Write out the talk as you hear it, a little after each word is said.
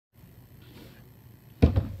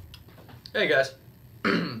Hey guys,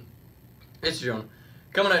 it's John,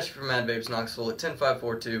 coming at you from MadVapes Knoxville at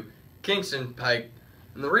 10542 Kingston Pike,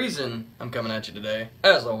 and the reason I'm coming at you today,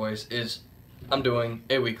 as always, is I'm doing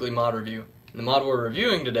a weekly mod review. And the mod we're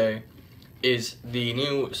reviewing today is the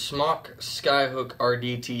new Skyhook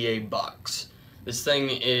Rdta Box. This thing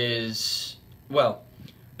is, well,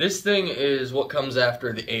 this thing is what comes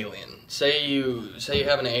after the Alien. Say you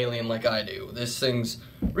have an Alien like I do. This thing's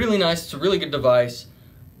really nice, it's a really good device,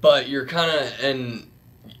 but you're kind of, and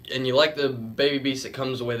you like the baby beast that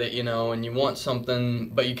comes with it, you know, and you want something,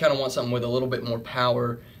 but you kind of want something with a little bit more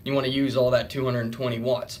power. You want to use all that 220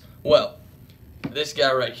 watts. Well, this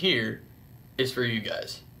guy right here is for you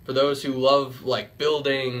guys. For those who love, like,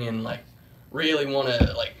 building and, like, really want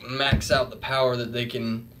to, like, max out the power that they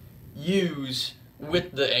can use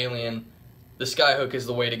with the Alien, the Skyhook is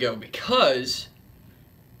the way to go. Because,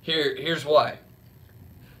 here's why.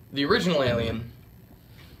 The original Alien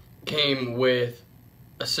came with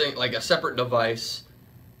a separate device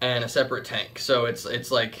and a separate tank, so it's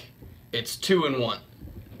 2-in-1,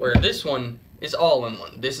 where this one is all in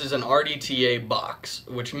one. This is an Rdta box,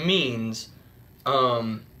 which means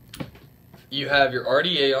you have your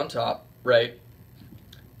RDA on top, right?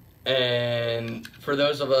 And for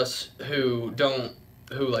those of us who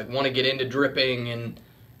want to get into dripping and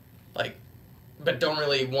but don't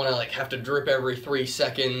really want to have to drip every 3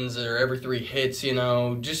 seconds or every 3 hits, you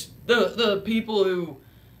know, just the people who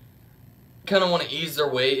kind of want to ease their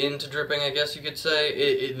way into dripping, I guess you could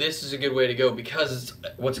say, this is a good way to go, because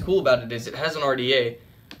what's cool about it is it has an RDA,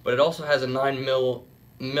 but it also has a 9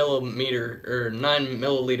 milliliter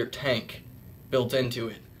tank built into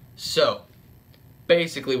it. So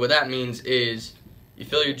basically what that means is you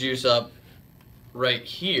fill your juice up right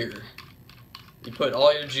here. You put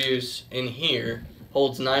all your juice in here,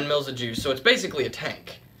 holds 9 mils of juice, so it's basically a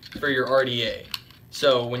tank for your RDA.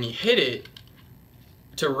 So when you hit it,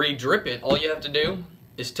 to re-drip it, all you have to do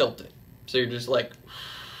is tilt it. So you're just like,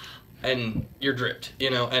 and you're dripped, you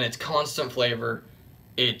know, and it's constant flavor,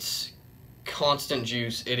 it's constant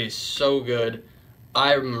juice, it is so good.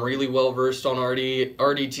 I'm really well versed on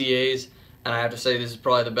RDTAs, and I have to say this is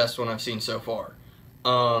probably the best one I've seen so far.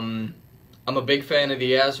 I'm a big fan of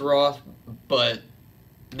the Azeroth, but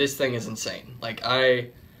this thing is insane.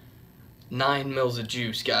 9 mils of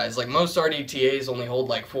juice, guys. Like, most RDTAs only hold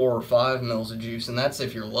 4 or 5 mils of juice, and that's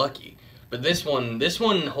if you're lucky. But this one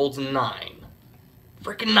holds 9.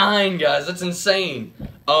 Freaking 9, guys. That's insane.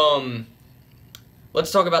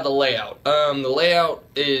 Let's talk about the layout. The layout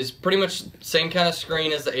is pretty much the same kind of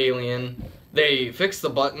screen as the Alien. They fixed the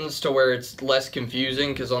buttons to where it's less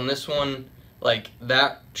confusing, because on this one,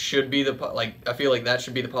 that should be the, I feel like that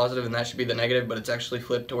should be the positive and that should be the negative, but it's actually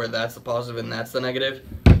flipped to where that's the positive and that's the negative.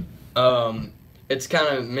 It's kind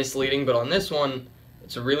of misleading, but on this one,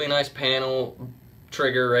 it's a really nice panel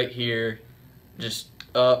trigger right here, just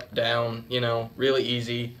up, down, you know, really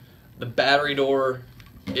easy. The battery door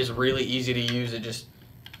is really easy to use. It just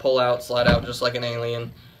pull out, slide out, just like an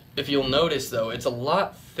Alien. If you'll notice, though, it's a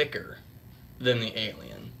lot thicker than the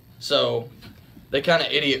Alien, so they kind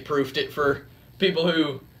of idiot-proofed it for people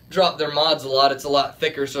who drop their mods a lot. It's a lot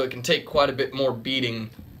thicker, so it can take quite a bit more beating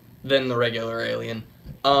than the regular Alien.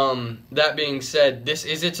 That being said, this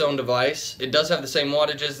is its own device. It does have the same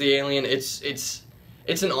wattage as the Alien. It's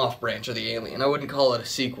an off-branch of the Alien. I wouldn't call it a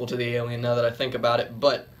sequel to the Alien now that I think about it,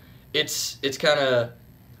 but it's kind of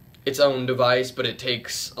its own device, but it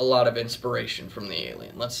takes a lot of inspiration from the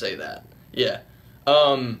Alien. Let's say that. Yeah.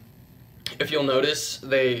 If you'll notice,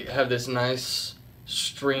 they have this nice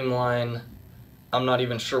streamline. I'm not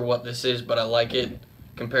even sure what this is, but I like it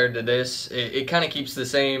compared to this. It kind of keeps the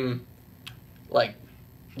same,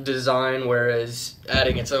 design, whereas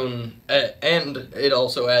adding its own, and it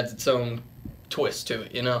also adds its own twist to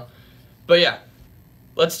it, you know? But yeah,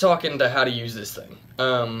 let's talk into how to use this thing.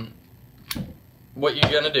 What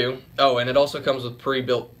you're gonna do, oh, and it also comes with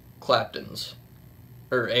pre-built Claptons,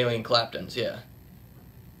 or Alien Claptons, yeah.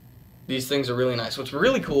 These things are really nice. What's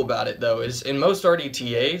really cool about it, though, is in most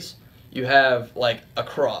RDTAs, you have, a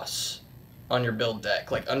cross on your build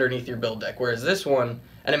deck, underneath your build deck, whereas this one,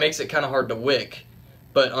 and it makes it kind of hard to wick,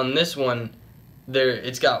 but on this one,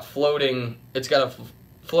 it's got a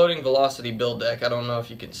floating velocity build deck. I don't know if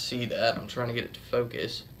you can see that. I'm trying to get it to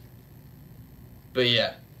focus. But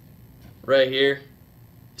yeah, right here,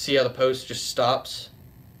 see how the post just stops?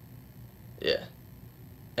 Yeah.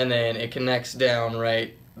 And then it connects down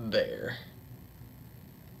right there.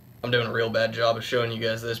 I'm doing a real bad job of showing you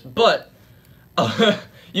guys this, but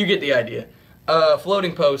you get the idea.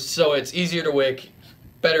 Floating post, so it's easier to wick,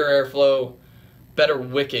 better airflow, better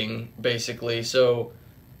wicking, basically, so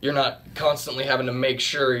you're not constantly having to make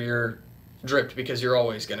sure you're dripped because you're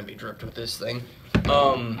always going to be dripped with this thing.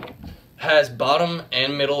 Has bottom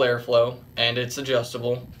and middle airflow, and it's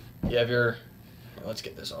adjustable. You have your, let's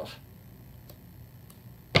get this off.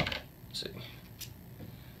 Let's see.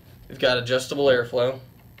 You've got adjustable airflow,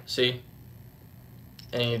 see?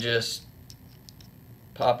 And you just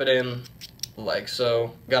pop it in like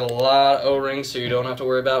so. Got a lot of O-rings, so you don't have to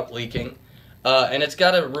worry about leaking. And it's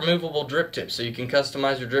got a removable drip tip, so you can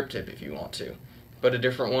customize your drip tip if you want to. Put a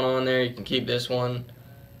different one on there, you can keep this one.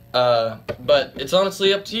 But it's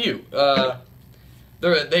honestly up to you.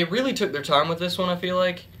 They really took their time with this one, I feel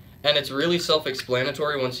like. And it's really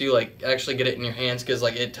self-explanatory once you like actually get it in your hands, because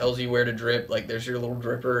like it tells you where to drip. Like there's your little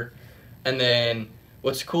dripper. And then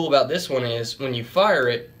what's cool about this one is when you fire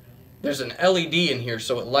it, there's an LED in here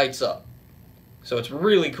so it lights up. So it's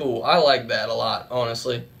really cool. I like that a lot,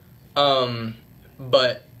 honestly. Yeah,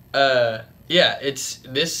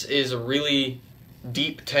 this is a really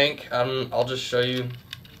deep tank. I'll just show you.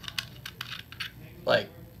 Like,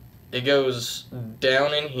 it goes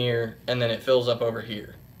down in here and then it fills up over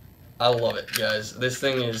here. I love it, guys. This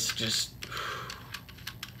thing is just,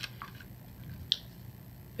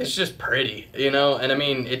 it's just pretty, you know. And I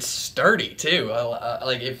mean, it's sturdy too.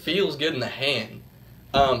 Like, it feels good in the hand.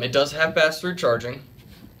 It does have pass-through charging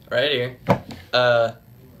right here. And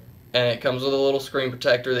it comes with a little screen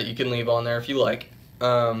protector that you can leave on there if you like.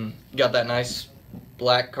 Got that nice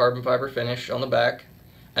black carbon fiber finish on the back,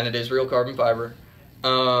 and it is real carbon fiber.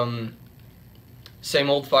 Same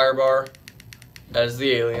old fire bar as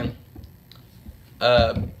the Alien.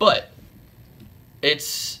 But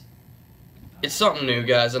it's something new,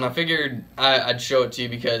 guys, and I figured I'd show it to you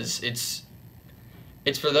because it's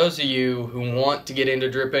for those of you who want to get into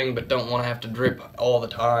dripping but don't want to have to drip all the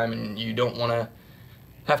time, and you don't want to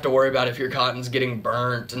have to worry about if your cotton's getting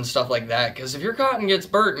burnt and stuff like that. Because if your cotton gets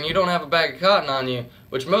burnt and you don't have a bag of cotton on you,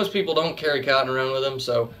 which most people don't carry cotton around with them,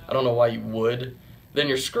 so I don't know why you would, then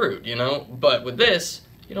you're screwed, you know. But with this,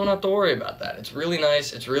 you don't have to worry about that. It's really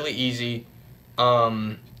nice. It's really easy.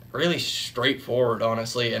 Really straightforward,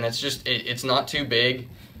 honestly. And it's just, it's not too big.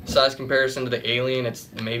 Size comparison to the Alien, it's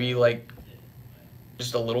maybe like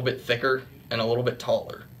just a little bit thicker and a little bit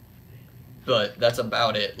taller. But that's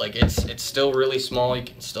about it. Like, it's still really small. You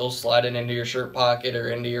can still slide it into your shirt pocket or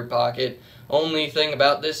into your pocket. Only thing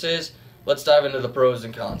about this is, let's dive into the pros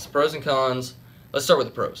and cons. Pros and cons. Let's start with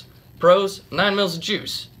the pros. Pros, 9 mils of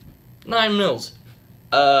juice. 9 mils.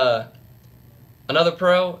 Another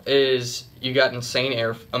pro is you got insane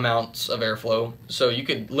amounts of airflow. So you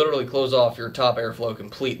could literally close off your top airflow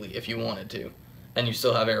completely if you wanted to, and you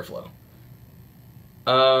still have airflow.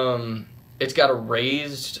 It's got a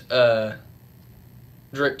raised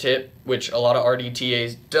drip tip, which a lot of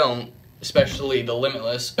RDTAs don't, especially the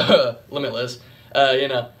Limitless. Limitless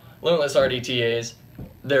RDTAs.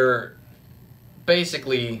 They're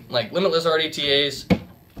basically like Limitless RDTAs.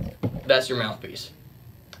 That's your mouthpiece.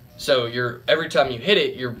 So every time you hit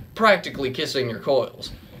it, you're practically kissing your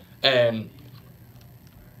coils. And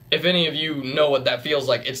if any of you know what that feels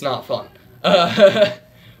like, it's not fun.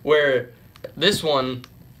 Where this one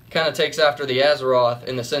kind of takes after the Azeroth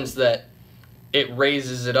in the sense that it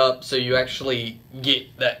raises it up so you actually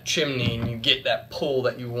get that chimney and you get that pull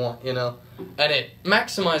that you want, you know. And it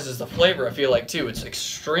maximizes the flavor, I feel like, too. It's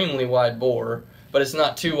extremely wide bore, but it's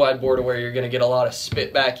not too wide bore to where you're going to get a lot of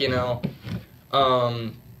spit back, you know.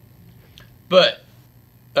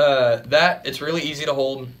 It's really easy to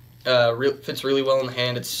hold. Fits really well in the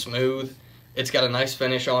hand. It's smooth. It's got a nice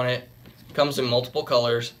finish on it. Comes in multiple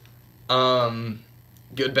colors.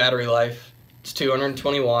 Good battery life. It's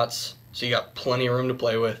 220 watts, so you got plenty of room to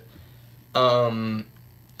play with. And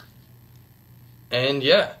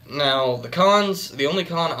yeah, now the cons, the only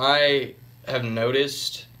con I have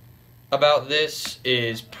noticed about this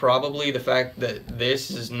is probably the fact that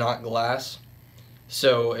this is not glass.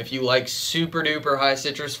 So if you like super duper high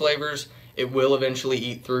citrus flavors, it will eventually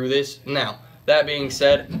eat through this. Now, that being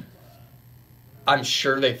said, I'm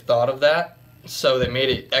sure they've thought of that, so they made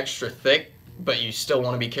it extra thick, but you still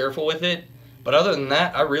want to be careful with it. But other than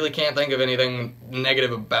that, I really can't think of anything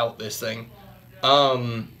negative about this thing.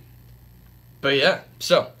 But yeah,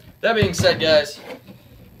 so, that being said, guys,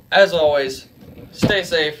 as always, stay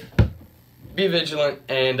safe, be vigilant,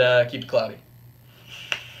 and keep it cloudy.